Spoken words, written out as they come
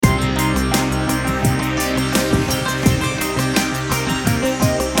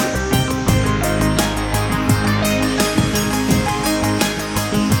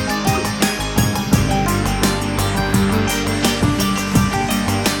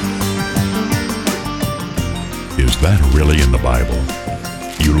that really in the Bible?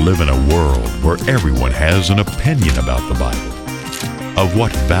 You live in a world where everyone has an opinion about the Bible. Of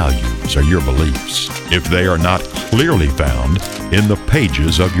what values are your beliefs if they are not clearly found in the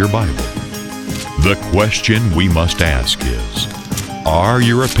pages of your Bible? The question we must ask is, are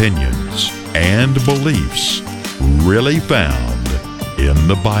your opinions and beliefs really found in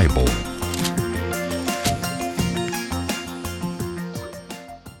the Bible?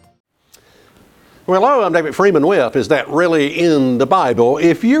 Well, hello, I'm David Freeman with Is That Really in the Bible?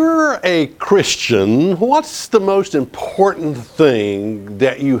 If you're a Christian, what's the most important thing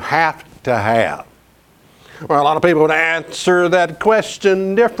that you have to have? Well, a lot of people would answer that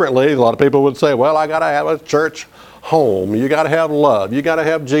question differently. A lot of people would say, well, I got to have a church home. You got to have love. You got to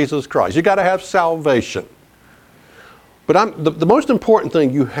have Jesus Christ. You got to have salvation. But the most important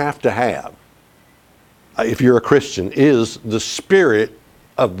thing you have to have, if you're a Christian, is the Spirit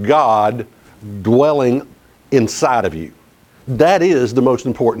of God dwelling inside of you. That is the most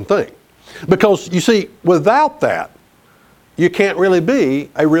important thing. Because, you see, without that, you can't really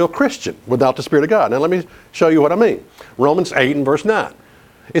be a real Christian without the Spirit of God. Now, let me show you what I mean. Romans 8 and verse 9.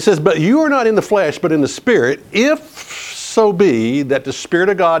 It says, but you are not in the flesh, but in the Spirit, if so be that the Spirit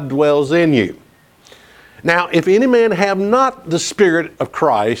of God dwells in you. Now, if any man have not the Spirit of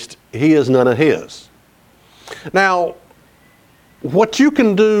Christ, he is none of his. Now, what you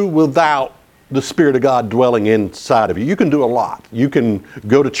can do without the Spirit of God dwelling inside of you, you can do a lot. You can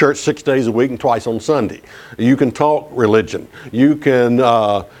go to church 6 days a week and twice on Sunday. You can talk religion. You can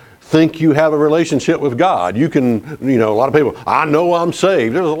think you have a relationship with God. You can, a lot of people, I know I'm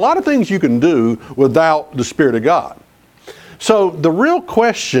saved. There's a lot of things you can do without the Spirit of God. So the real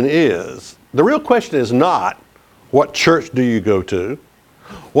question is not, what church do you go to?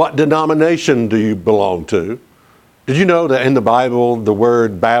 What denomination do you belong to? Did you know that in the Bible, the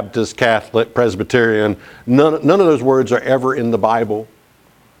word Baptist, Catholic, Presbyterian, none of those words are ever in the Bible?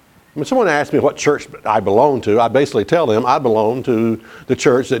 When someone asks me what church I belong to, I basically tell them I belong to the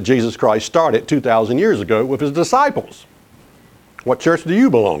church that Jesus Christ started 2,000 years ago with his disciples. What church do you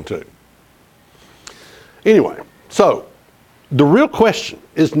belong to? Anyway, so the real question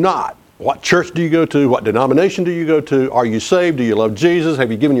is not, what church do you go to? What denomination do you go to? Are you saved? Do you love Jesus?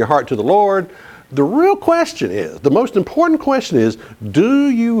 Have you given your heart to the Lord? The real question is, the most important question is, do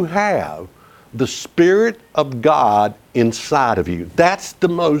you have the Spirit of God inside of you? That's the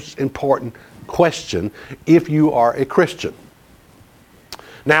most important question if you are a Christian.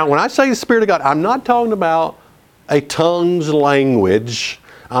 Now, when I say the Spirit of God, I'm not talking about a tongues language.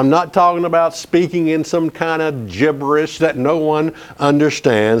 I'm not talking about speaking in some kind of gibberish that no one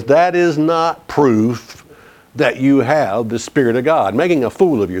understands. That is not proof that you have the Spirit of God. Making a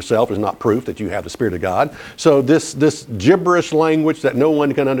fool of yourself is not proof that you have the Spirit of God. So this gibberish language that no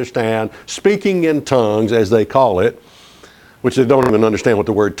one can understand, speaking in tongues as they call it, which they don't even understand what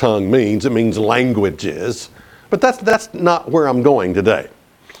the word tongue means. It means languages. But that's not where I'm going today.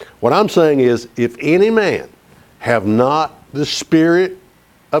 What I'm saying is, if any man have not the Spirit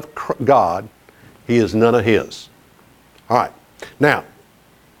of God, he is none of his. All right. Now,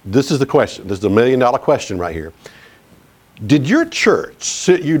 this is the question. This is the $1 million question right here. Did your church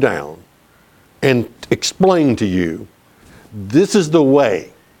sit you down and explain to you, this is the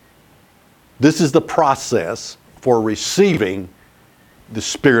way, this is the process for receiving the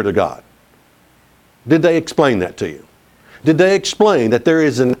Spirit of God? Did they explain that to you? Did they explain that there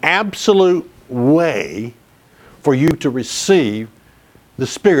is an absolute way for you to receive the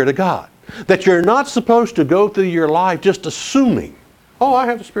Spirit of God? That you're not supposed to go through your life just assuming, oh, I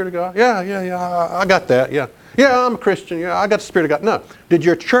have the Spirit of God. Yeah, I got that. Yeah, I'm a Christian. Yeah, I got the Spirit of God. No. Did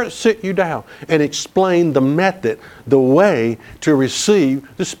your church sit you down and explain the method, the way to receive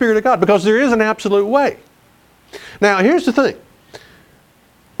the Spirit of God? Because there is an absolute way. Now, here's the thing.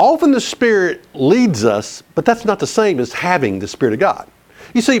 Often the Spirit leads us, but that's not the same as having the Spirit of God.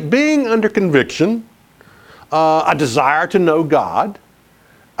 You see, being under conviction, a desire to know God,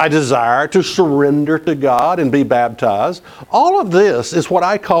 I desire to surrender to God and be baptized. All of this is what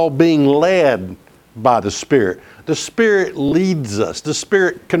I call being led by the Spirit. The Spirit leads us. The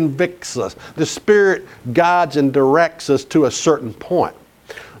Spirit convicts us. The Spirit guides and directs us to a certain point.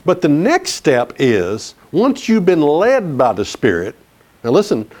 But the next step is, once you've been led by the Spirit, now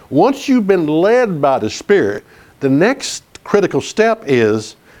listen, once you've been led by the Spirit, the next critical step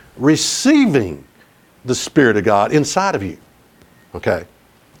is receiving the Spirit of God inside of you. Okay?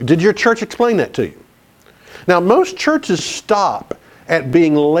 Did your church explain that to you? Now, most churches stop at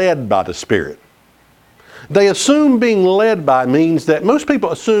being led by the Spirit. They assume being led by means that most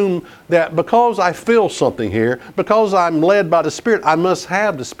people assume that because I feel something here, because I'm led by the Spirit, I must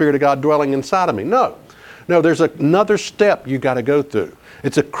have the Spirit of God dwelling inside of me. No, No, there's another step you got to go through.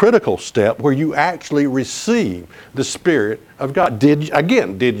 It's a critical step where you actually receive the Spirit of God. Did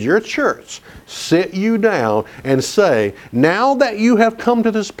your church sit you down and say, now that you have come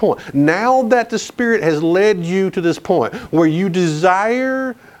to this point, now that the Spirit has led you to this point where you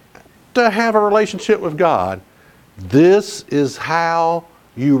desire to have a relationship with God, this is how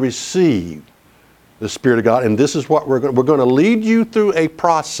you receive the Spirit of God, and this is what we're going to lead you through a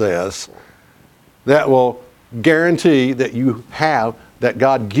process that will guarantee that you have, that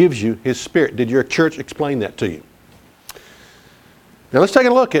God gives you His Spirit. Did your church explain that to you? Now let's take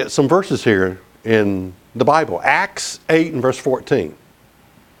a look at some verses here in the Bible. Acts 8 and verse 14.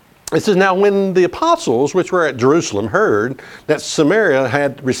 It says, now when the apostles which were at Jerusalem heard that Samaria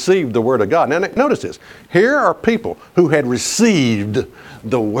had received the word of God. Now notice this. Here are people who had received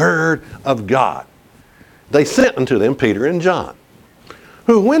the word of God. They sent unto them Peter and John,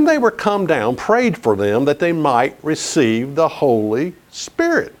 who when they were come down prayed for them that they might receive the Holy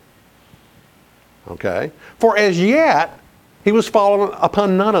Spirit. Okay? For as yet He was fallen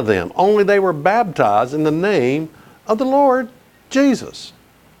upon none of them, only they were baptized in the name of the Lord Jesus.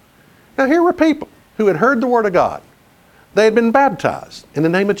 Now here were people who had heard the word of God. They had been baptized in the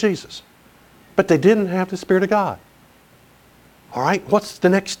name of Jesus, but they didn't have the Spirit of God. All right, what's the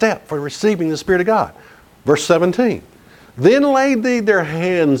next step for receiving the Spirit of God? Verse 17. Then laid they their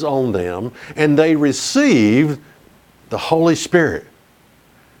hands on them, and they received the Holy Spirit.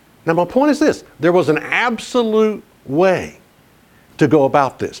 Now my point is this. There was an absolute way to go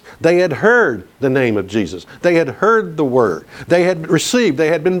about this. They had heard the name of Jesus. They had heard the word. They had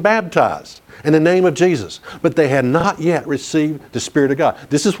been baptized in the name of Jesus. But they had not yet received the Spirit of God.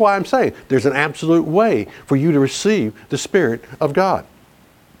 This is why I'm saying there's an absolute way for you to receive the Spirit of God.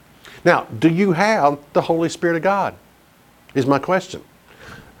 Now, do you have the Holy Spirit of God? Is my question.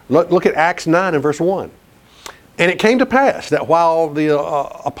 Look at Acts 9 and verse 1. And it came to pass that while the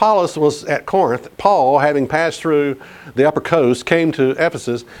Apollos was at Corinth, Paul, having passed through the upper coast, came to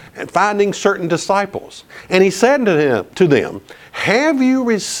Ephesus, and finding certain disciples. And he said to them, have you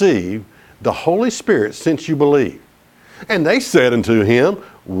received the Holy Spirit since you believe? And they said unto him,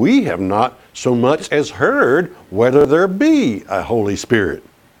 we have not so much as heard whether there be a Holy Spirit.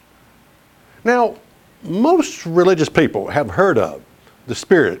 Now, most religious people have heard of the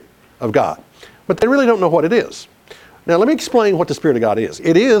Spirit of God, but they really don't know what it is. Now, let me explain what the Spirit of God is.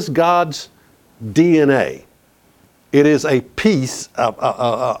 It is God's DNA. It is a piece of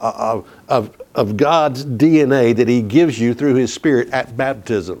God's DNA that He gives you through His Spirit at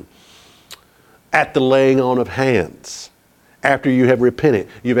baptism, at the laying on of hands, after you have repented.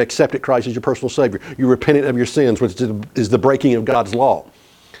 You've accepted Christ as your personal Savior. You repented of your sins, which is the breaking of God's law.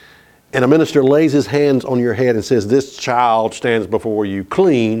 And a minister lays his hands on your head and says, this child stands before you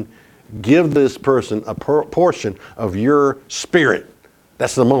clean. Give this person a portion of your spirit.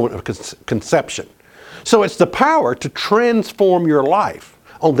 That's the moment of conception. So it's the power to transform your life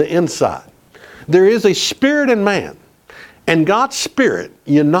on the inside. There is a spirit in man, and God's Spirit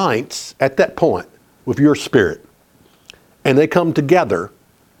unites at that point with your spirit. And they come together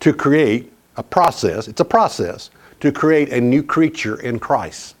to create a process. It's a process to create a new creature in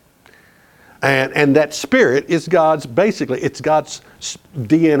Christ. And that Spirit is it's God's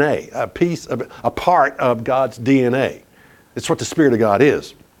DNA, a part of God's DNA. It's what the Spirit of God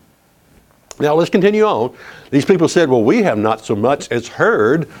is. Now let's continue on. These people said, well, we have not so much as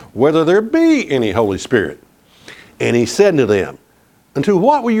heard whether there be any Holy Spirit. And he said to them, unto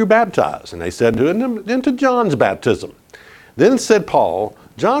what were you baptized? And they said to him, into John's baptism. Then said Paul,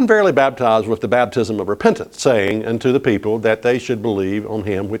 John verily baptized with the baptism of repentance, saying unto the people that they should believe on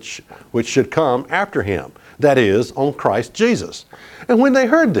him which should come after him, that is, on Christ Jesus. And when they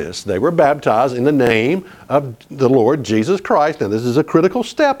heard this, they were baptized in the name of the Lord Jesus Christ. Now this is a critical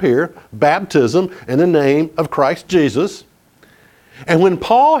step here, baptism in the name of Christ Jesus. And when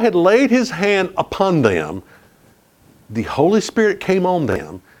Paul had laid his hand upon them, the Holy Spirit came on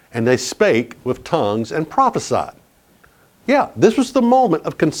them, and they spake with tongues and prophesied. Yeah, this was the moment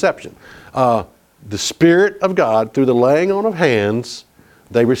of conception. The Spirit of God, through the laying on of hands,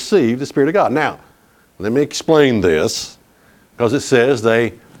 they received the Spirit of God. Now, let me explain this, because it says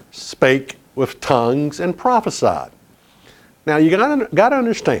they spake with tongues and prophesied. Now, you got to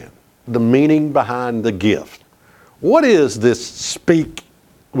understand the meaning behind the gift. What is this speak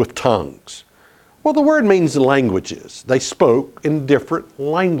with tongues? Well, the word means languages. They spoke in different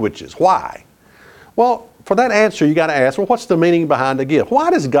languages. Why? Well, for that answer, you got to ask, well, what's the meaning behind a gift?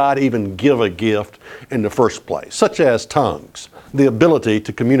 Why does God even give a gift in the first place, such as tongues, the ability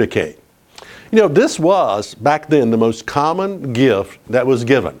to communicate? You know, this was, back then, the most common gift that was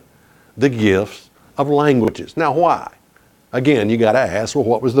given, the gift of languages. Now why? Again, you got to ask, well,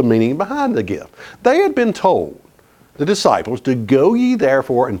 what was the meaning behind the gift? They had been told, the disciples, to go ye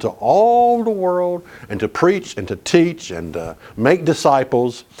therefore into all the world and to preach and to teach and make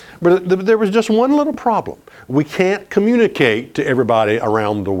disciples. But there was just one little problem. We can't communicate to everybody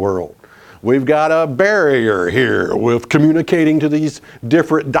around the world. We've got a barrier here with communicating to these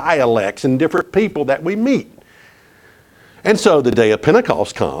different dialects and different people that we meet. And so the day of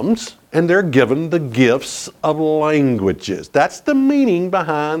Pentecost comes, and they're given the gifts of languages. That's the meaning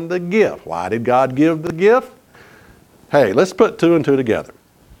behind the gift. Why did God give the gift? Hey, let's put two and two together.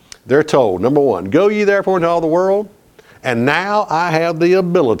 They're told, number one, go ye therefore into all the world, and now I have the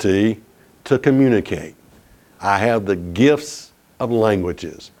ability to communicate. I have the gifts of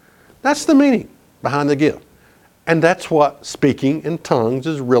languages. That's the meaning behind the gift. And that's what speaking in tongues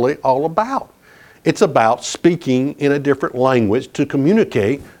is really all about. It's about speaking in a different language to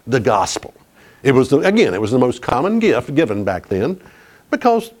communicate the gospel. It was the most common gift given back then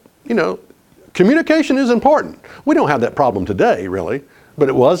because, communication is important. We don't have that problem today, really, but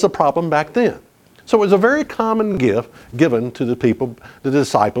it was a problem back then. So it was a very common gift given to the people, the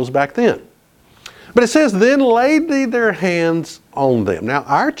disciples back then. But it says, then laid they their hands on them. Now,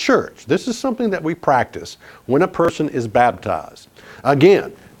 our church, this is something that we practice when a person is baptized.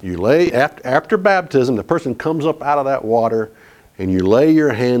 Again, you lay, after baptism, the person comes up out of that water, and you lay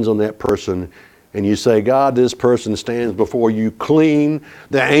your hands on that person, and you say, God, this person stands before you clean.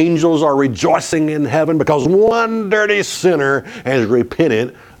 The angels are rejoicing in heaven because one dirty sinner has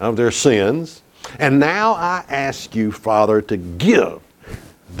repented of their sins. And now I ask you, Father, to give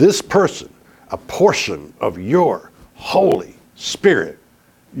this person a portion of your Holy Spirit,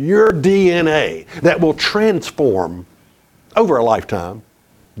 your DNA that will transform over a lifetime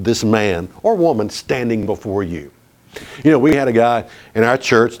this man or woman standing before you. We had a guy in our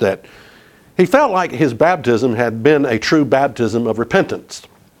church that he felt like his baptism had been a true baptism of repentance.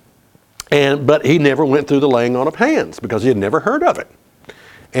 But he never went through the laying on of hands because he had never heard of it.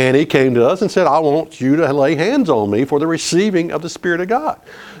 And he came to us and said, I want you to lay hands on me for the receiving of the Spirit of God.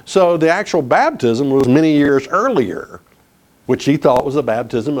 So the actual baptism was many years earlier, which he thought was a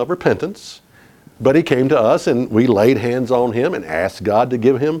baptism of repentance. But he came to us and we laid hands on him and asked God to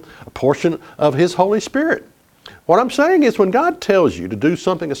give him a portion of His Holy Spirit. What I'm saying is when God tells you to do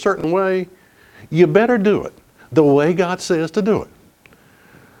something a certain way, you better do it the way God says to do it.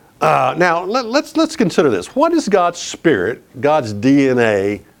 Now, let's consider this. What does God's Spirit, God's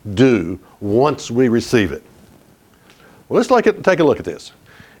DNA, do once we receive it? Well, let's take a look at this.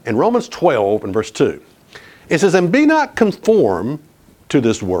 In Romans 12 and verse 2, it says, and be not conformed to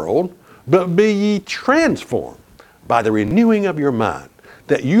this world, but be ye transformed by the renewing of your mind,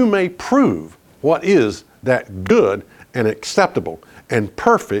 that you may prove what is that good and acceptable and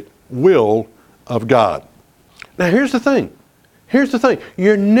perfect will of God. Now here's the thing.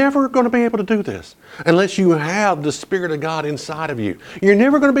 You're never going to be able to do this unless you have the Spirit of God inside of you. You're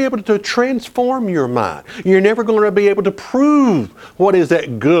never going to be able to transform your mind. You're never going to be able to prove what is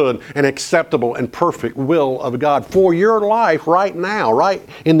that good and acceptable and perfect will of God for your life right now, right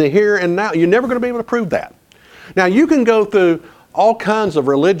in the here and now. You're never going to be able to prove that. Now you can go through all kinds of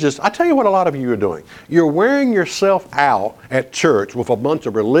religious, I tell you what a lot of you are doing. You're wearing yourself out at church with a bunch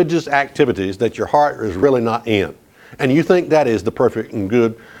of religious activities that your heart is really not in. And you think that is the perfect and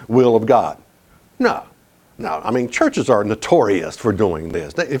good will of God. No. I mean, churches are notorious for doing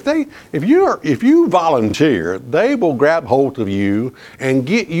this. If you volunteer, they will grab hold of you and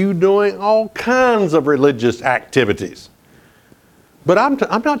get you doing all kinds of religious activities. But I'm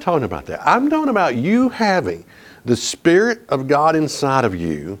not talking about that. I'm talking about you having the Spirit of God inside of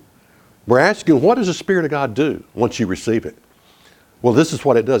you. We're asking, what does the Spirit of God do once you receive it? Well, this is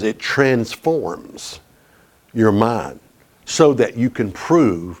what it does. It transforms your mind so that you can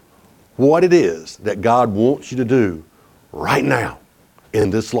prove what it is that God wants you to do right now in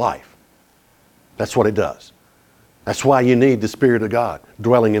this life. That's what it does. That's why you need the Spirit of God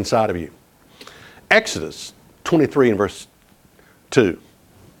dwelling inside of you. Exodus 23 and verse 2.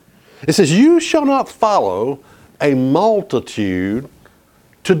 It says, you shall not follow a multitude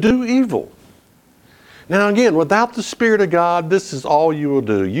to do evil. Now again, without the Spirit of God, this is all you will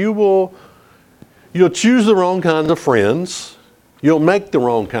do. You'll choose the wrong kinds of friends. You'll make the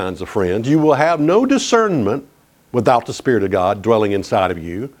wrong kinds of friends. You will have no discernment without the Spirit of God dwelling inside of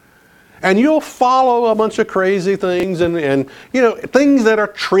you. And you'll follow a bunch of crazy things and things that are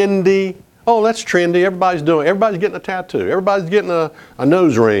trendy. Oh, that's trendy. Everybody's getting a tattoo. Everybody's getting a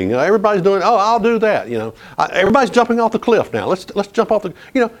nose ring. Everybody's doing, I'll do that. Everybody's jumping off the cliff now. Let's jump off the,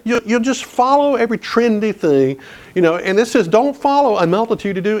 you'll just follow every trendy thing, and it says don't follow a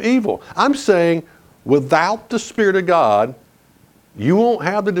multitude to do evil. I'm saying without the Spirit of God, you won't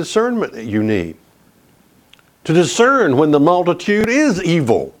have the discernment that you need to discern when the multitude is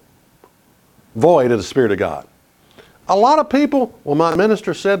evil, void of the Spirit of God. A lot of people, well, my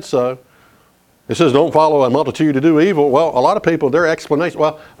minister said so. It says, don't follow a multitude to do evil. Well, a lot of people, their explanation,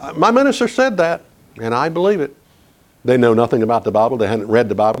 well, my minister said that, and I believe it. They know nothing about the Bible. They haven't read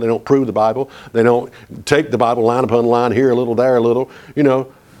the Bible. They don't prove the Bible. They don't take the Bible line upon line, here a little, there a little,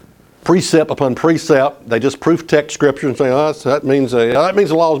 precept upon precept. They just proof text Scripture and say, oh, that means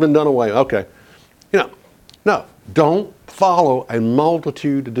the law has been done away. Okay. No, don't follow a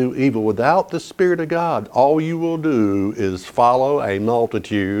multitude to do evil. Without the Spirit of God, all you will do is follow a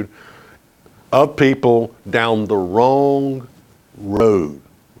multitude of people down the wrong road,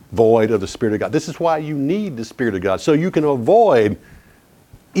 void of the Spirit of God. This is why you need the Spirit of God, so you can avoid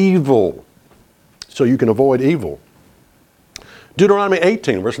evil. Deuteronomy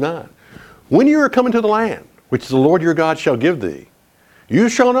 18, verse 9. When you are coming to the land, which the Lord your God shall give thee, you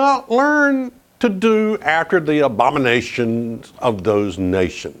shall not learn to do after the abominations of those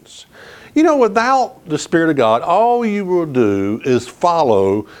nations. Without the Spirit of God, all you will do is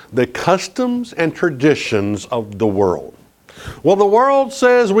follow the customs and traditions of the world. Well, the world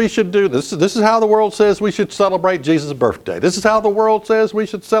says we should do this. This is how the world says we should celebrate Jesus' birthday. This is how the world says we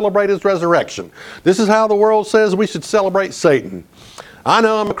should celebrate His resurrection. This is how the world says we should celebrate Satan. I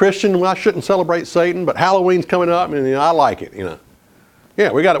know I'm a Christian, I shouldn't celebrate Satan, but Halloween's coming up and I like it,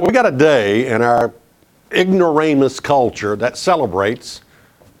 Yeah, we got a day in our ignoramus culture that celebrates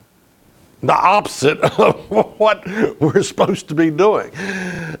the opposite of what we're supposed to be doing,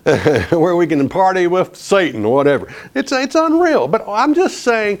 where we can party with Satan or whatever. It's unreal. But I'm just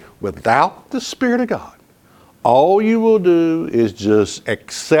saying, without the Spirit of God, all you will do is just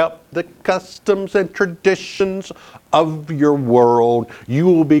accept the customs and traditions of your world. You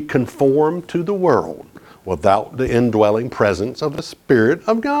will be conformed to the world without the indwelling presence of the Spirit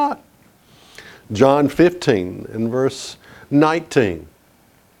of God. John 15 and verse 19.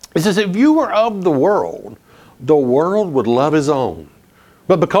 It says, if you were of the world would love his own.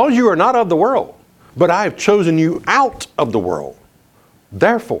 But because you are not of the world, but I have chosen you out of the world,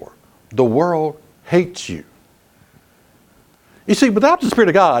 therefore the world hates you. You see, without the Spirit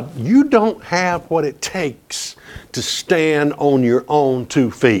of God, you don't have what it takes to stand on your own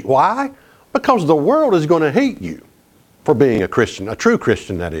 2 feet. Why? Because the world is going to hate you for being a Christian, a true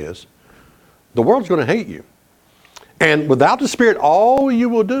Christian, that is. The world's going to hate you. And without the Spirit, all you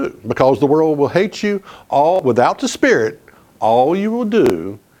will do, because the world will hate you, without the Spirit, all you will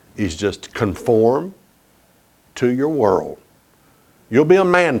do is just conform to your world. You'll be a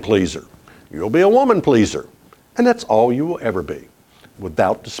man pleaser. You'll be a woman pleaser. And that's all you will ever be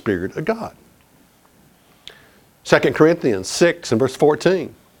without the Spirit of God. 2 Corinthians 6 and verse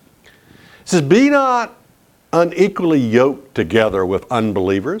 14. It says, be not unequally yoked together with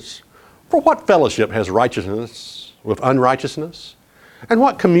unbelievers. For what fellowship has righteousness with unrighteousness? And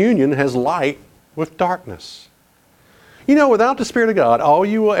what communion has light with darkness? Without the Spirit of God, all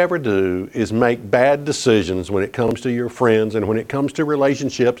you will ever do is make bad decisions when it comes to your friends and when it comes to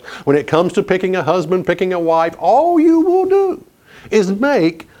relationships, when it comes to picking a husband, picking a wife. All you will do is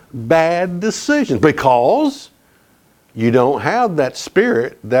make bad decisions because you don't have that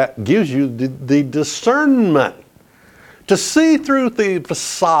Spirit that gives you the discernment to see through the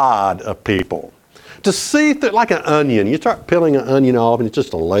facade of people. To see through, like an onion. You start peeling an onion off and it's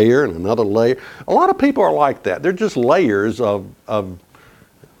just a layer and another layer. A lot of people are like that. They're just layers they're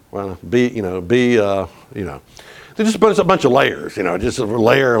just a bunch of layers, just a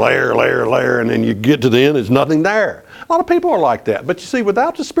layer, and then you get to the end, there's nothing there. A lot of people are like that. But you see,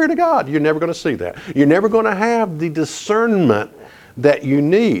 without the Spirit of God, you're never going to see that. You're never going to have the discernment that you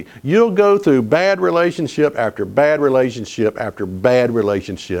need. You'll go through bad relationship after bad relationship after bad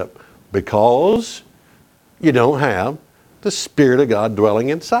relationship because you don't have the Spirit of God dwelling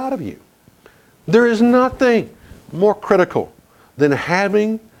inside of you. There is nothing more critical than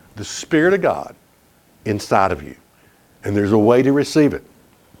having the Spirit of God inside of you. And there's a way to receive it.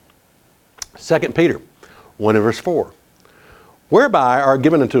 2 Peter 1 and verse 4. Whereby are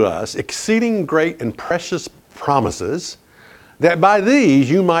given unto us exceeding great and precious promises, that by these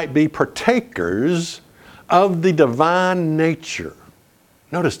you might be partakers of the divine nature.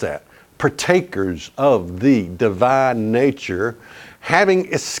 Notice that. Partakers of the divine nature,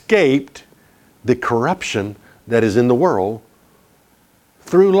 having escaped the corruption that is in the world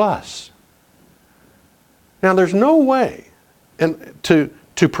through lust. Now there's no way to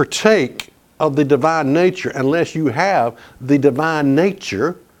partake of the divine nature unless you have the divine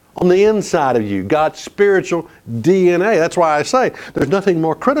nature on the inside of you, God's spiritual DNA. That's why I say there's nothing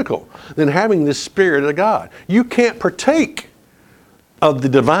more critical than having this Spirit of God. You can't partake of the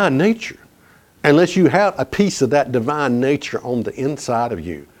divine nature unless you have a piece of that divine nature on the inside of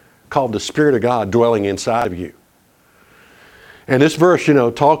you, called the Spirit of God dwelling inside of you. And this verse,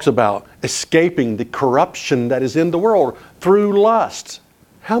 talks about escaping the corruption that is in the world through lust.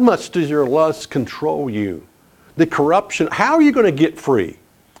 How much does your lust control you? The corruption, how are you going to get free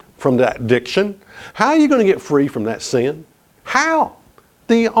from that addiction? How are you going to get free from that sin? How?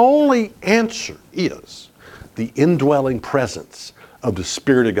 The only answer is the indwelling presence of the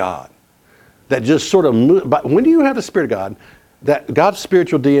Spirit of God. That just sort of, but when you have the Spirit of God, that God's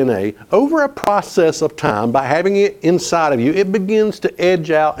spiritual DNA, over a process of time, by having it inside of you, it begins to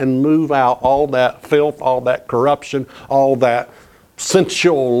edge out and move out all that filth, all that corruption, all that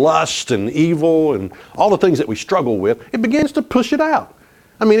sensual lust and evil and all the things that we struggle with. It begins to push it out.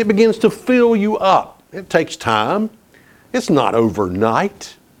 It begins to fill you up. It takes time. It's not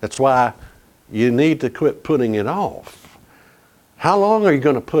overnight. That's why you need to quit putting it off. How long are you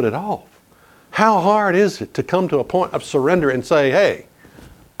going to put it off? How hard is it to come to a point of surrender and say, hey,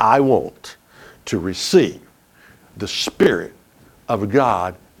 I want to receive the Spirit of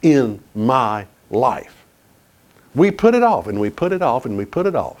God in my life? We put it off and we put it off and we put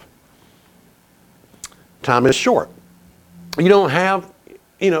it off. Time is short. You don't have,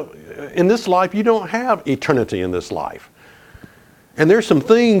 in this life, you don't have eternity in this life. And there's some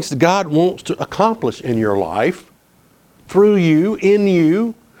things God wants to accomplish in your life, through you, in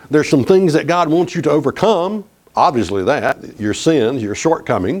you. There's some things that God wants you to overcome, obviously that, your sins, your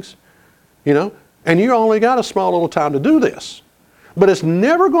shortcomings, and you only got a small little time to do this. But it's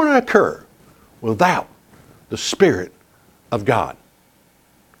never going to occur without the Spirit of God.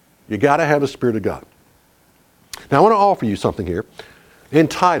 You got to have the Spirit of God. Now I want to offer you something here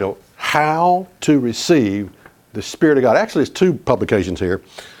entitled, How to Receive the Spirit of God. Actually, it's two publications here.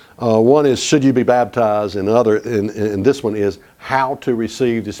 One is Should You Be Baptized, and this one is How to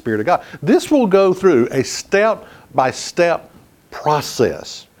Receive the Spirit of God. This will go through a step-by-step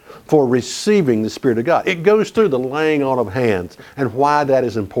process for receiving the Spirit of God. It goes through the laying on of hands and why that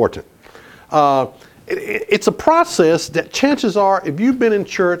is important. It's a process that chances are, if you've been in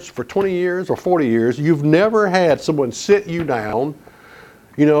church for 20 years or 40 years, you've never had someone sit you down,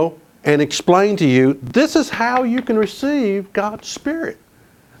 and explain to you, this is how you can receive God's Spirit.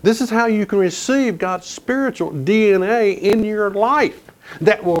 This is how you can receive God's spiritual DNA in your life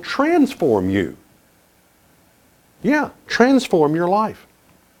that will transform you. Yeah, transform your life.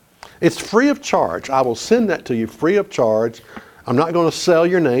 It's free of charge. I will send that to you free of charge. I'm not going to sell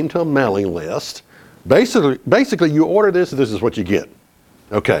your name to a mailing list. Basically, you order this is what you get.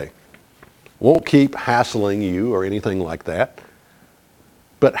 Okay. Won't keep hassling you or anything like that.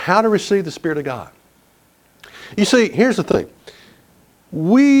 But how to receive the Spirit of God. You see, here's the thing.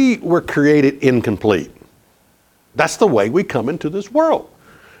 We were created incomplete. That's the way we come into this world.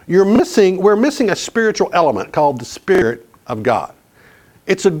 We're missing a spiritual element called the Spirit of God.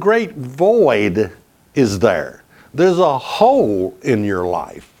 It's a great void is there. There's a hole in your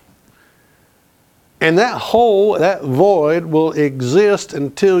life. And that hole, that void will exist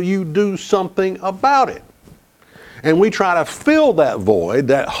until you do something about it. And we try to fill that void,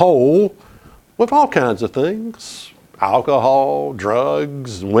 that hole, with all kinds of things. Alcohol,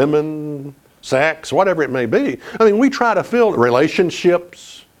 drugs, women, sex, whatever it may be. We try to fill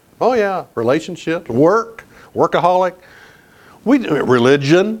relationships. Oh yeah, relationships, workaholic.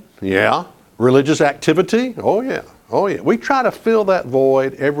 Religion, yeah. Religious activity, oh yeah. We try to fill that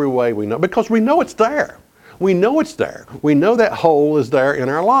void every way we know, because we know it's there. We know it's there. We know that hole is there in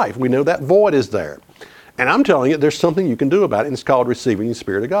our life. We know that void is there. And I'm telling you, there's something you can do about it, and it's called receiving the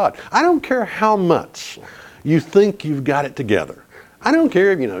Spirit of God. I don't care how much you think you've got it together. I don't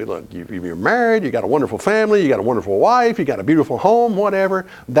care if, you're married, you got a wonderful family, you got a wonderful wife, you got a beautiful home, whatever.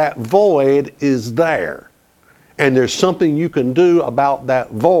 That void is there. And there's something you can do about that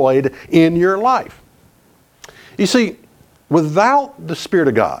void in your life. You see, without the Spirit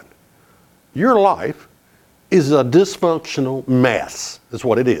of God, your life is a dysfunctional mess, is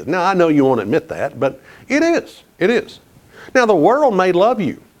what it is. Now, I know you won't admit that, but it is. It is. Now, the world may love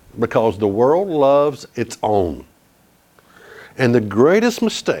you because the world loves its own. And the greatest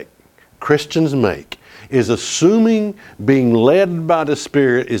mistake Christians make is assuming being led by the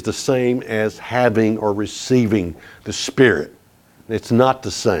Spirit is the same as having or receiving the Spirit. It's not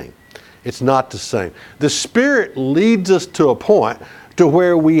the same. It's not the same. The Spirit leads us to a point to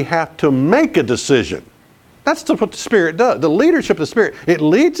where we have to make a decision. That's what the Spirit does. The leadership of the Spirit, it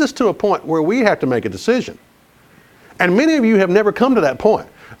leads us to a point where we have to make a decision. And many of you have never come to that point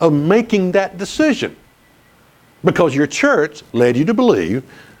of making that decision. Because your church led you to believe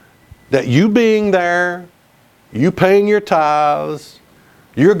that you being there, you paying your tithes,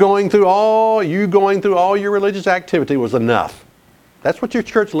 you going through all your religious activity was enough. That's what your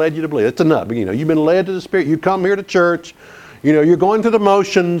church led you to believe. It's enough. You've been led to the Spirit. You come here to church. You're going through the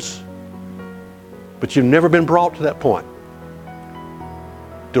motions, but you've never been brought to that point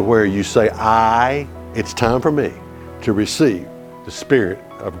to where you say, it's time for me to receive the Spirit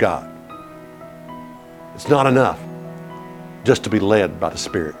of God. It's not enough just to be led by the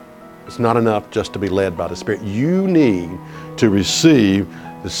Spirit. It's not enough just to be led by the Spirit. You need to receive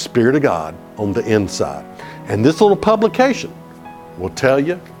the Spirit of God on the inside. And this little publication will tell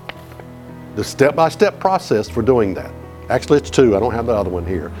you the step-by-step process for doing that. Actually, it's 2. I don't have the other one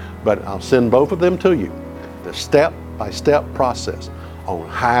here, but I'll send both of them to you. The step-by-step process on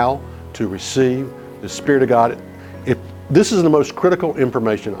how to receive the Spirit of God. This is the most critical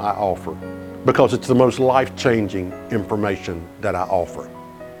information I offer because it's the most life-changing information that I offer.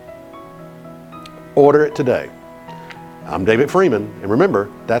 Order it today. I'm David Freeman, and remember,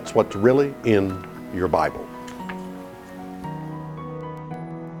 that's what's really in your Bible.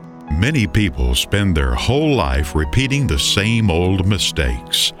 Many people spend their whole life repeating the same old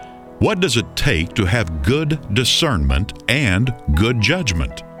mistakes. What does it take to have good discernment and good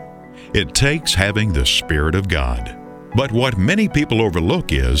judgment? It takes having the Spirit of God. But what many people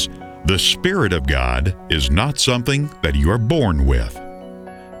overlook is the Spirit of God is not something that you are born with.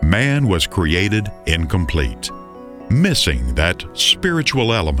 Man was created incomplete, missing that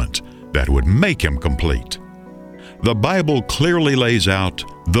spiritual element that would make him complete. The Bible clearly lays out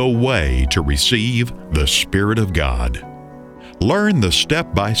the way to receive the Spirit of God. Learn the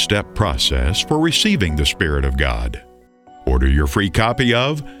step-by-step process for receiving the Spirit of God. Order your free copy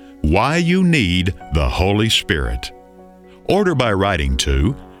of Why You Need the Holy Spirit. Order by writing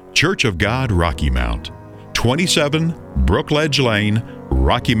to Church of God, Rocky Mount, 27 Brookledge Lane,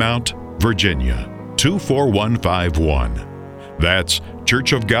 Rocky Mount, Virginia, 24151. That's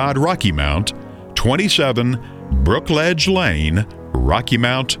Church of God, Rocky Mount, 27 Brookledge Lane, Rocky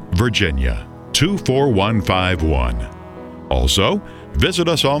Mount, Virginia, 24151. Also, visit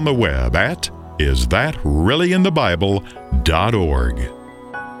us on the web at isthatreallyinthebible.org.